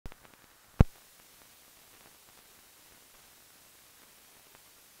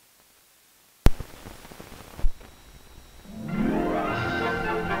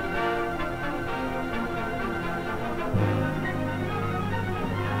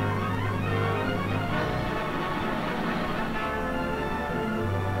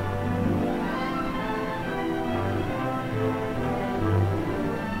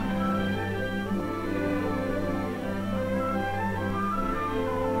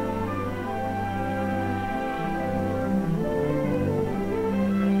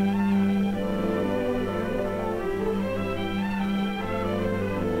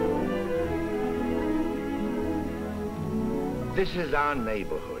This is our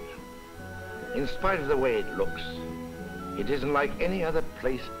neighborhood. In spite of the way it looks, it isn't like any other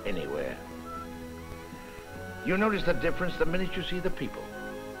place anywhere. You notice the difference the minute you see the people.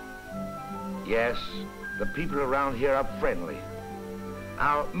 Yes, the people around here are friendly.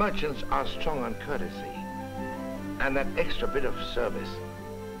 Our merchants are strong on courtesy and that extra bit of service.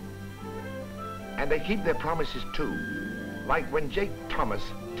 And they keep their promises too. Like when Jake Thomas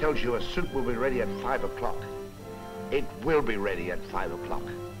tells you a suit will be ready at 5 o'clock. It will be ready at 5 o'clock.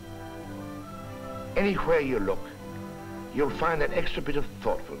 Anywhere you look, you'll find that extra bit of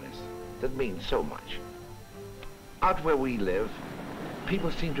thoughtfulness that means so much. Out where we live,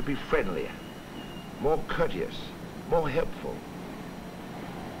 people seem to be friendlier, more courteous, more helpful.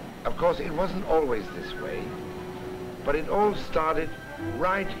 Of course, it wasn't always this way, but it all started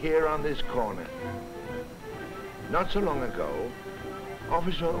right here on this corner. Not so long ago,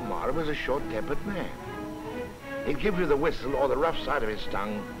 Officer O'Mara was a short-tempered man. He'd give you the whistle or the rough side of his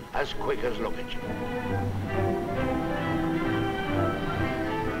tongue as quick as look at you.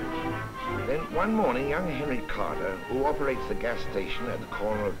 Then one morning, young Henry Carter, who operates the gas station at the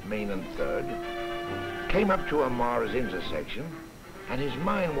corner of Main and 3rd, came up to O'Mara's intersection, and his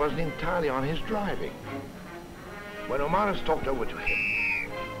mind wasn't entirely on his driving. When O'Mara stalked over to him,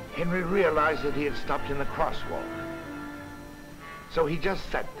 Henry realized that he had stopped in the crosswalk. So he just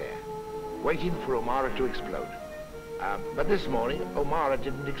sat there, waiting for O'Mara to explode. But this morning, O'Mara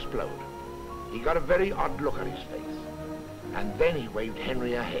didn't explode. He got a very odd look on his face. And then he waved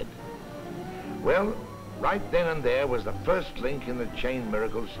Henry ahead. Well, right then and there was the first link in the chain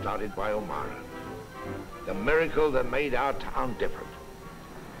miracle started by O'Mara. The miracle that made our town different.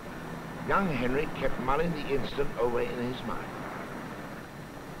 Young Henry kept mulling the incident over in his mind.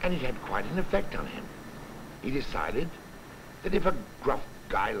 And it had quite an effect on him. He decided that if a gruff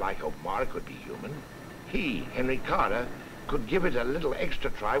guy like O'Mara could be human, he, Henry Carter, could give it a little extra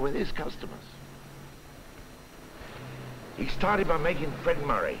try with his customers. He started by making Fred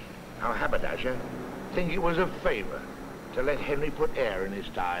Murray, our haberdasher, think it was a favor to let Henry put air in his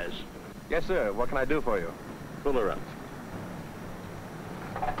tires. Yes, sir. What can I do for you? Fill her up.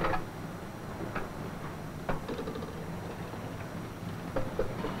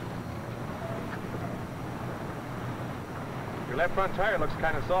 Your left front tire looks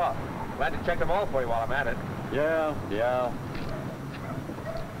kind of soft. Glad to check them all for you while I'm at it. Yeah.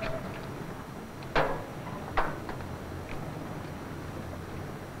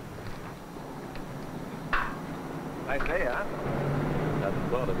 Nice day, huh? Hadn't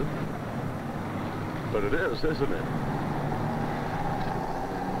thought of it. But it is, isn't it?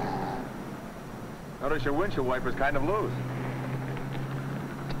 Notice your windshield wiper's kind of loose.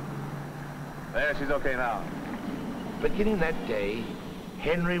 There, she's okay now. Beginning that day,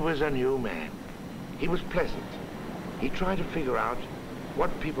 Henry was a new man. He was pleasant. He tried to figure out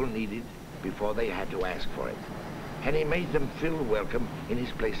what people needed before they had to ask for it. And he made them feel welcome in his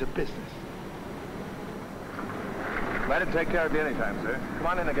place of business. Glad to take care of you anytime, sir. Come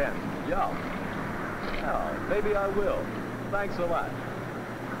on in again. Yeah. Oh, maybe I will. Thanks a lot.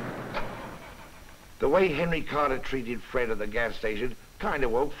 The way Henry Carter treated Fred at the gas station kind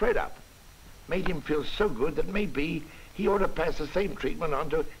of woke Fred up. Made him feel so good that maybe he ought to pass the same treatment on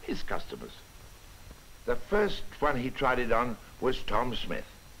to his customers. The first one he tried it on was Tom Smith,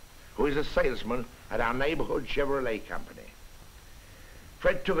 who is a salesman at our neighborhood Chevrolet company.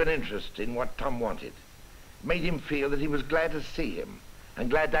 Fred took an interest in what Tom wanted, made him feel that he was glad to see him and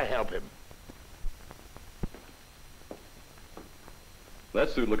glad to help him. That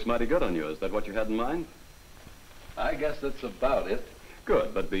suit looks mighty good on you. Is that what you had in mind? I guess that's about it.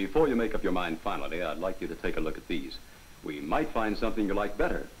 Good, but before you make up your mind finally, I'd like you to take a look at these. We might find something you like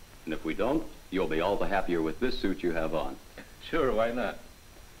better. And if we don't, you'll be all the happier with this suit you have on. Sure, why not?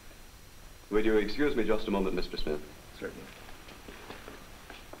 Would you excuse me just a moment, Mr. Smith? Certainly.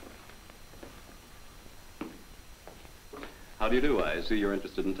 How do you do? I see you're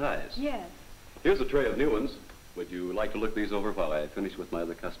interested in ties. Yes. Here's a tray of new ones. Would you like to look these over while I finish with my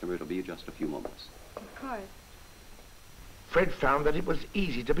other customer? It'll be just a few moments. Of course. Fred found that it was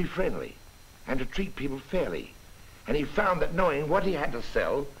easy to be friendly and to treat people fairly. And he found that knowing what he had to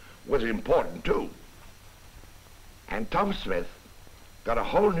sell was important too. And Tom Smith got a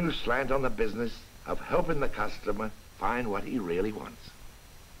whole new slant on the business of helping the customer find what he really wants.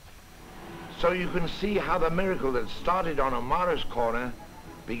 So you can see how the miracle that started on O'Mara's corner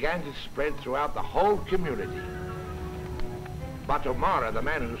began to spread throughout the whole community. But O'Mara, the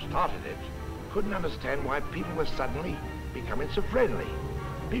man who started it, couldn't understand why people were suddenly becoming so friendly.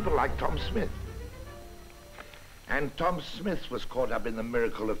 People like Tom Smith. And Tom Smith was caught up in the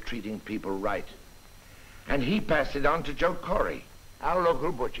miracle of treating people right. And he passed it on to Joe Corey, our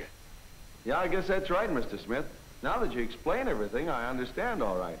local butcher. Yeah, I guess that's right, Mr. Smith. Now that you explain everything, I understand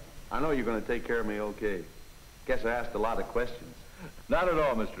all right. I know you're going to take care of me okay. Guess I asked a lot of questions. Not at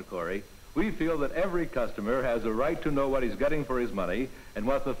all, Mr. Corey. We feel that every customer has a right to know what he's getting for his money and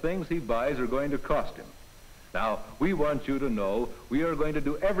what the things he buys are going to cost him. Now, we want you to know we are going to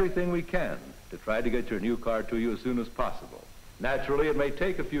do everything we can to try to get your new car to you as soon as possible. Naturally, it may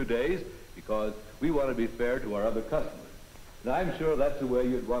take a few days because we want to be fair to our other customers. And I'm sure that's the way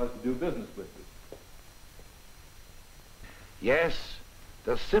you'd want us to do business with you. Yes,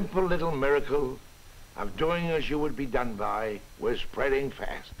 the simple little miracle of doing as you would be done by was spreading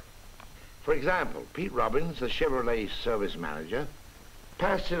fast. For example, Pete Robbins, the Chevrolet service manager,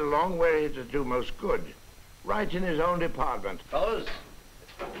 passed it along where it would do most good, right in his own department. Fellas,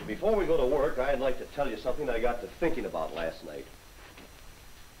 before we go to work, I'd like to tell you something I got to thinking about last night.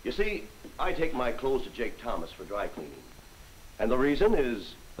 You see, I take my clothes to Jake Thomas for dry cleaning. And the reason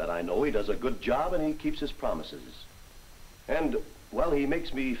is that I know he does a good job and he keeps his promises. And, well, he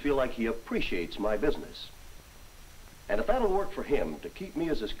makes me feel like he appreciates my business. And if that'll work for him to keep me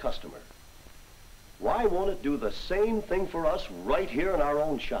as his customer, why won't it do the same thing for us right here in our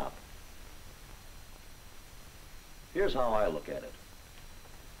own shop? Here's how I look at it.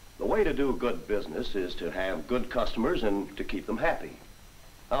 The way to do good business is to have good customers and to keep them happy.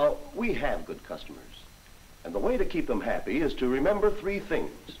 Now, we have good customers. And the way to keep them happy is to remember 3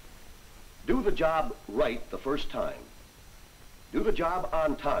 things. Do the job right the first time. Do the job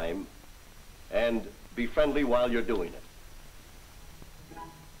on time. And be friendly while you're doing it.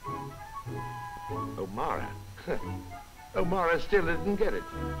 O'Mara. O'Mara still didn't get it.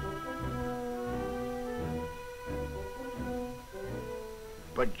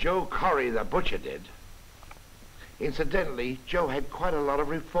 But Joe Corey, the butcher, did. Incidentally, Joe had quite a lot of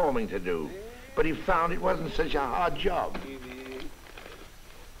reforming to do, but he found it wasn't such a hard job.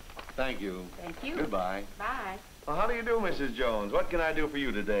 Thank you. Thank you. Goodbye. Bye. Well, how do you do, Mrs. Jones? What can I do for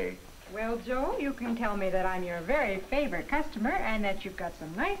you today? Well, Joe, you can tell me that I'm your very favorite customer and that you've got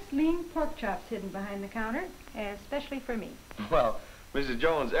some nice lean pork chops hidden behind the counter, especially for me. Well, Mrs.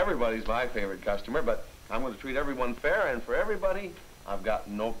 Jones, everybody's my favorite customer, but I'm going to treat everyone fair, and for everybody, I've got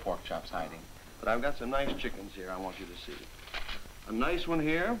no pork chops hiding. But I've got some nice chickens here I want you to see. A nice one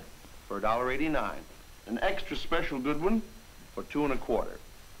here for $1.89. An extra special good one for $2 1/4.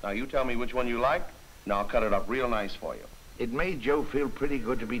 Now, you tell me which one you like, and I'll cut it up real nice for you. It made Joe feel pretty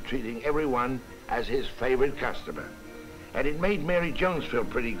good to be treating everyone as his favorite customer. And it made Mary Jones feel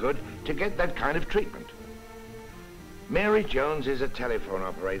pretty good to get that kind of treatment. Mary Jones is a telephone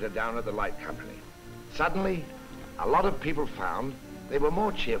operator down at the light company. Suddenly, a lot of people found they were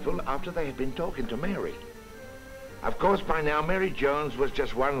more cheerful after they had been talking to Mary. Of course, by now, Mary Jones was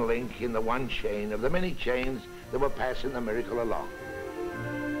just one link in the one chain of the many chains that were passing the miracle along.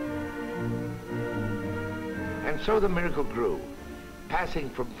 And so the miracle grew, passing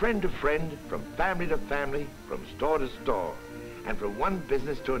from friend to friend, from family to family, from store to store, and from one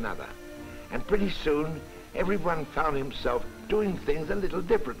business to another. And pretty soon, everyone found himself doing things a little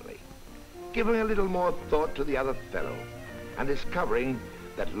differently, giving a little more thought to the other fellow, and discovering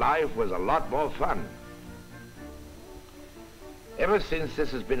that life was a lot more fun. Ever since,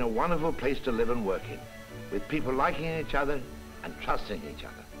 this has been a wonderful place to live and work in, with people liking each other and trusting each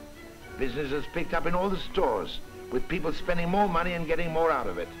other. Business has picked up in all the stores, with people spending more money and getting more out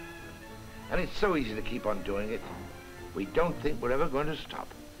of it. And it's so easy to keep on doing it. We don't think we're ever going to stop.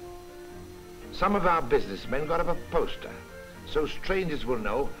 Some of our businessmen got up a poster, so strangers will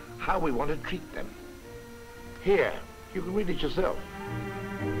know how we want to treat them. Here, you can read it yourself.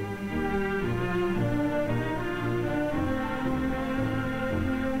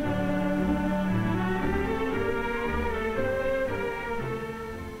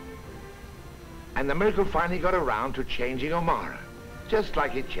 And the miracle finally got around to changing O'Mara, just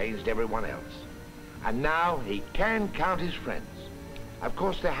like it changed everyone else. And now he can count his friends. Of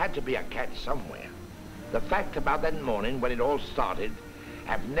course, there had to be a catch somewhere. The fact about that morning when it all started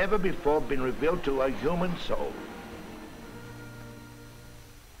have never before been revealed to a human soul.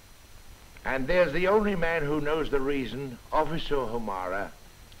 And there's the only man who knows the reason Officer O'Mara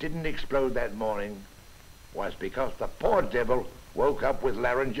didn't explode that morning was because the poor devil woke up with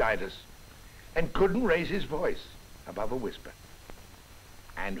laryngitis and couldn't raise his voice above a whisper.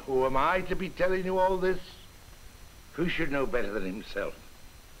 And who am I to be telling you all this? Who should know better than himself?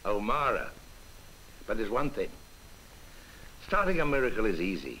 O'Mara. But there's one thing. Starting a miracle is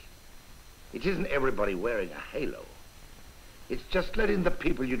easy. It isn't everybody wearing a halo. It's just letting the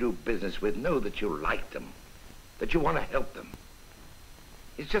people you do business with know that you like them, that you want to help them.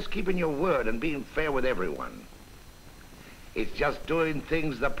 It's just keeping your word and being fair with everyone. It's just doing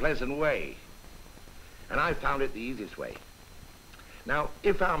things the pleasant way. And I found it the easiest way. Now,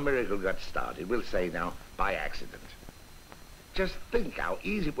 if our miracle got started, we'll say now, by accident. Just think how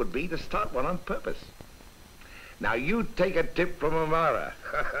easy it would be to start one on purpose. Now, you take a tip from Amara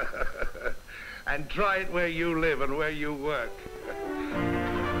and try it where you live and where you work.